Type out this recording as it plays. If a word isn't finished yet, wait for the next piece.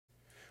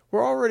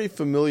We're already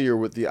familiar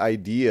with the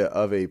idea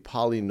of a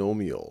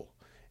polynomial,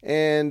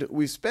 and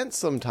we've spent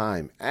some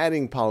time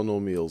adding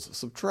polynomials,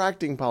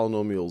 subtracting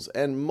polynomials,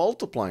 and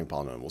multiplying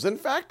polynomials, and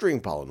factoring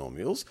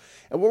polynomials.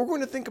 And what we're going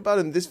to think about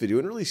in this video,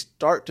 and really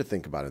start to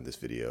think about in this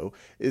video,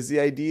 is the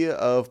idea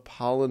of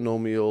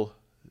polynomial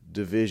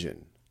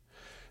division.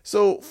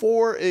 So,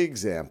 for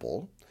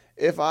example,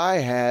 if I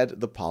had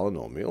the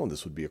polynomial, and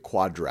this would be a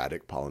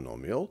quadratic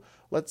polynomial,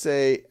 let's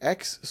say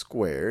x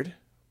squared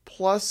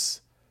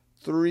plus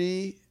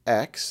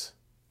 3x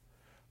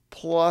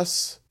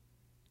plus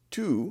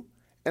 2,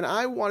 and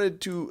I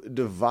wanted to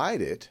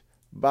divide it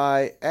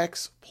by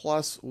x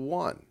plus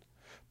 1.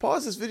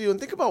 Pause this video and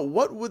think about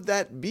what would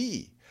that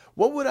be?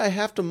 What would I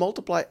have to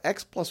multiply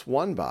x plus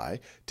 1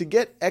 by to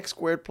get x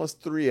squared plus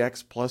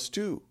 3x plus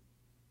 2?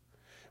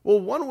 Well,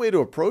 one way to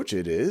approach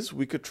it is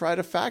we could try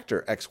to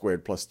factor x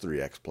squared plus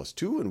 3x plus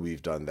 2, and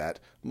we've done that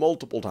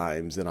multiple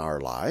times in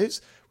our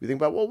lives. We think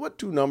about, well, what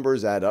two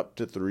numbers add up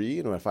to 3?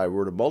 And if I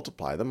were to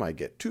multiply them, I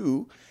get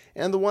 2.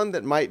 And the one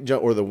that might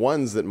jump, or the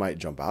ones that might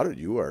jump out at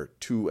you are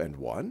 2 and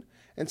 1.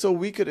 And so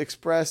we could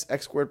express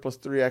x squared plus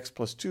 3x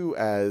plus 2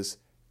 as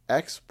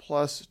x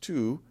plus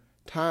 2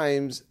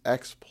 times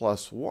x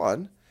plus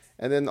 1.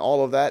 And then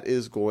all of that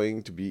is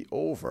going to be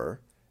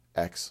over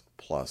x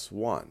plus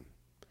 1.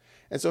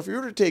 And so if you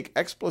were to take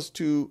x plus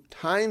 2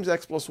 times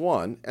x plus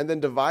 1 and then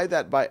divide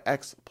that by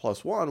x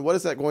plus 1, what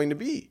is that going to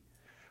be?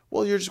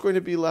 Well, you're just going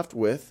to be left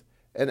with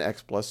an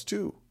x plus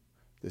 2.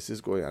 This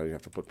is going, I don't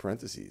have to put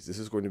parentheses. This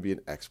is going to be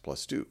an x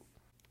plus 2.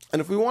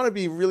 And if we want to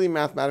be really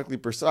mathematically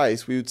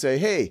precise, we would say,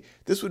 hey,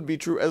 this would be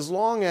true as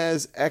long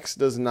as x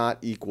does not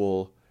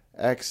equal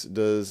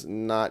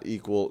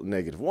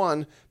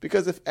 -1,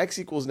 because if x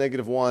equals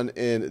 -1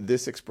 in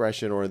this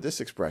expression or in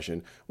this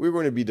expression, we're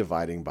going to be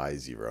dividing by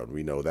 0, and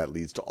we know that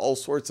leads to all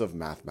sorts of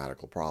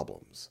mathematical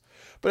problems.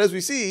 But as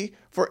we see,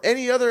 for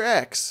any other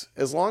x,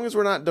 as long as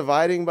we're not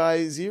dividing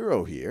by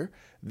 0 here,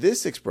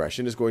 this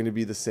expression is going to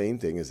be the same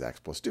thing as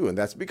x plus 2, and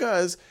that's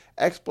because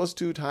x plus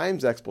 2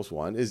 times x plus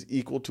 1 is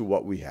equal to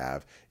what we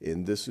have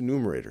in this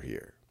numerator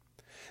here.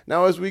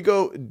 Now, as we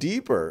go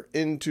deeper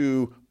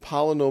into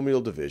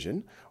polynomial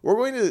division, we're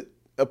going to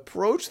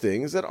approach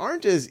things that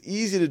aren't as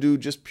easy to do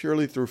just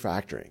purely through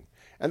factoring.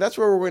 And that's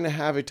where we're going to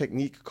have a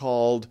technique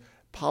called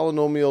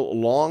polynomial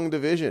long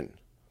division.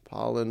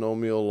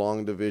 Polynomial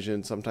long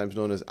division, sometimes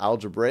known as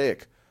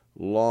algebraic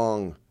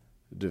long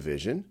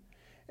division.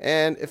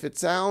 And if it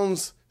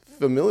sounds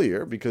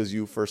familiar because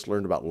you first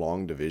learned about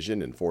long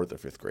division in 4th or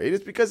 5th grade,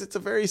 it's because it's a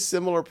very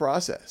similar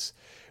process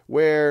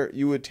where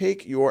you would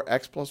take your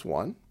x plus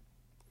 1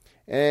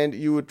 and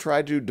you would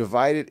try to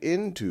divide it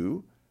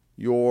into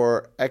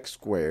your x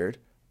squared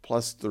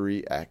plus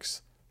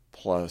 3x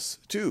plus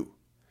 2.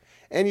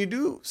 And you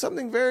do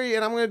something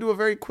and I'm going to do a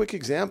very quick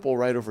example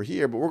right over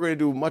here, but we're going to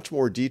do much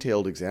more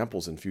detailed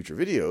examples in future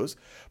videos.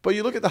 But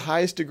you look at the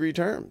highest degree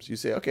terms. You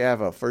say, okay, I have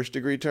a first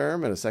degree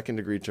term and a second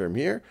degree term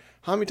here.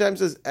 How many times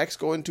does x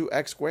go into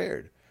x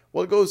squared?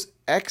 Well, it goes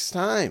x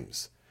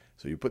times.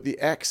 So you put the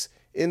x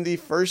in the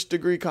first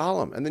degree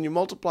column, and then you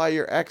multiply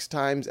your x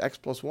times x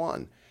plus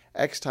 1.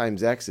 X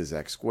times x is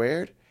x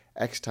squared,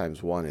 x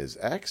times 1 is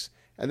x,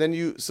 and then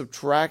you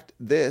subtract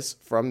this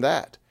from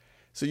that.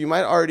 So you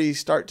might already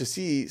start to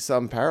see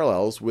some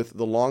parallels with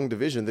the long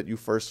division that you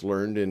first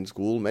learned in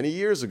school many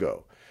years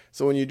ago.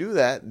 So when you do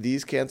that,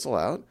 these cancel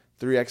out.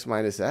 3x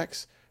minus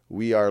x,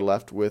 we are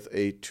left with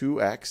a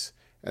 2x,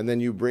 and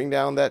then you bring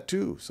down that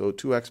 2, so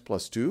 2x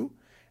plus 2.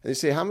 And you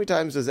say, how many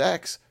times does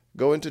x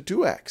go into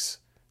 2x?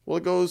 Well,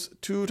 it goes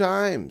 2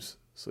 times.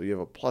 So you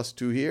have a plus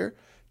 2 here.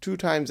 2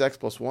 times x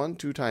plus 1,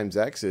 2 times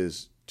x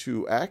is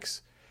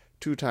 2x.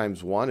 2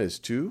 times 1 is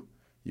 2.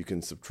 You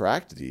can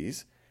subtract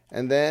these,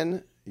 and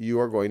then you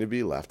are going to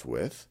be left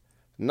with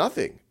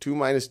nothing. 2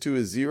 minus 2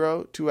 is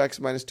 0. 2x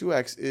minus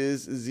 2x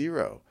is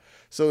 0.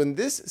 So in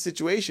this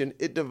situation,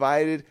 it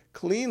divided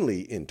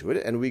cleanly into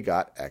it, and we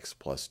got x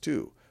plus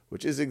 2,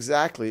 which is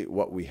exactly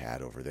what we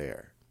had over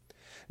there.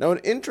 Now, an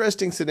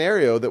interesting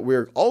scenario that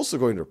we're also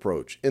going to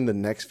approach in the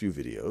next few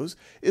videos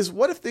is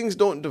what if things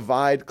don't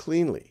divide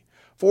cleanly?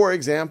 For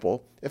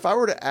example, if I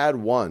were to add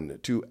 1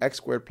 to x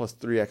squared plus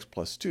 3x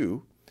plus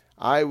 2,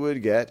 I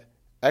would get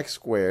x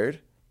squared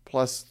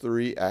plus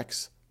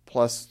 3x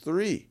plus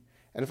 3.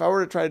 And if I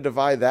were to try to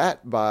divide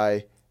that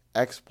by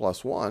x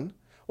plus 1,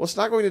 well, it's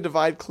not going to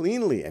divide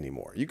cleanly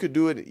anymore. You could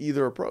do it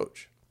either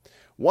approach.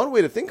 One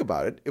way to think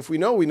about it, if we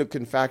know we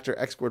can factor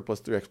x squared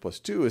plus 3x plus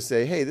 2, is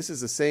say, hey, this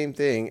is the same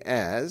thing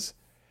as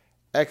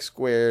x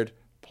squared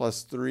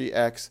plus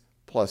 3x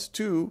plus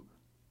 2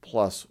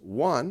 plus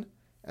 1.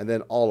 And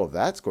then all of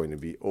that's going to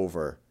be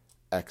over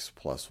x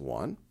plus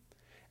 1.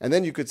 And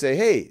then you could say,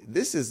 hey,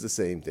 this is the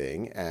same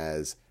thing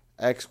as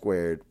x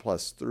squared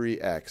plus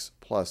 3x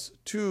plus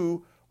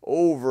 2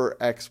 over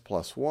x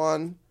plus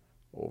 1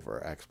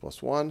 over x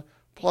plus 1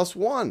 plus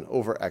 1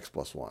 over x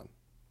plus 1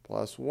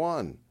 plus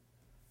 1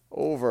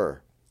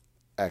 over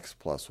x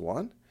plus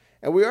 1.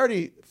 And we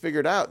already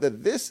figured out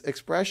that this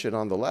expression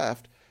on the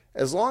left,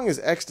 as long as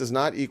x does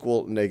not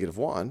equal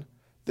 -1,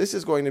 this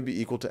is going to be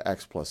equal to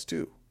x plus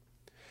 2.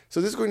 So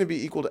this is going to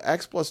be equal to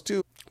x plus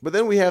 2. But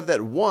then we have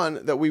that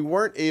 1 that we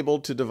weren't able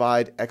to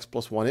divide x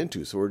plus 1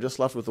 into. So we're just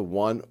left with a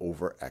 1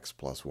 over x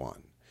plus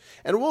 1.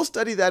 And we'll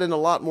study that in a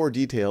lot more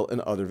detail in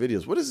other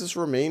videos. What does this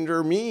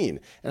remainder mean?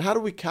 And how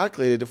do we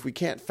calculate it if we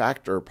can't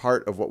factor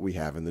part of what we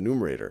have in the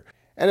numerator?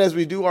 And as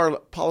we do our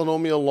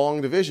polynomial long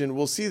division,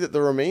 we'll see that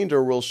the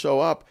remainder will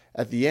show up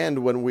at the end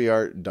when we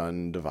are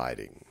done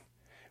dividing.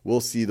 We'll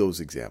see those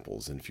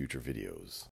examples in future videos.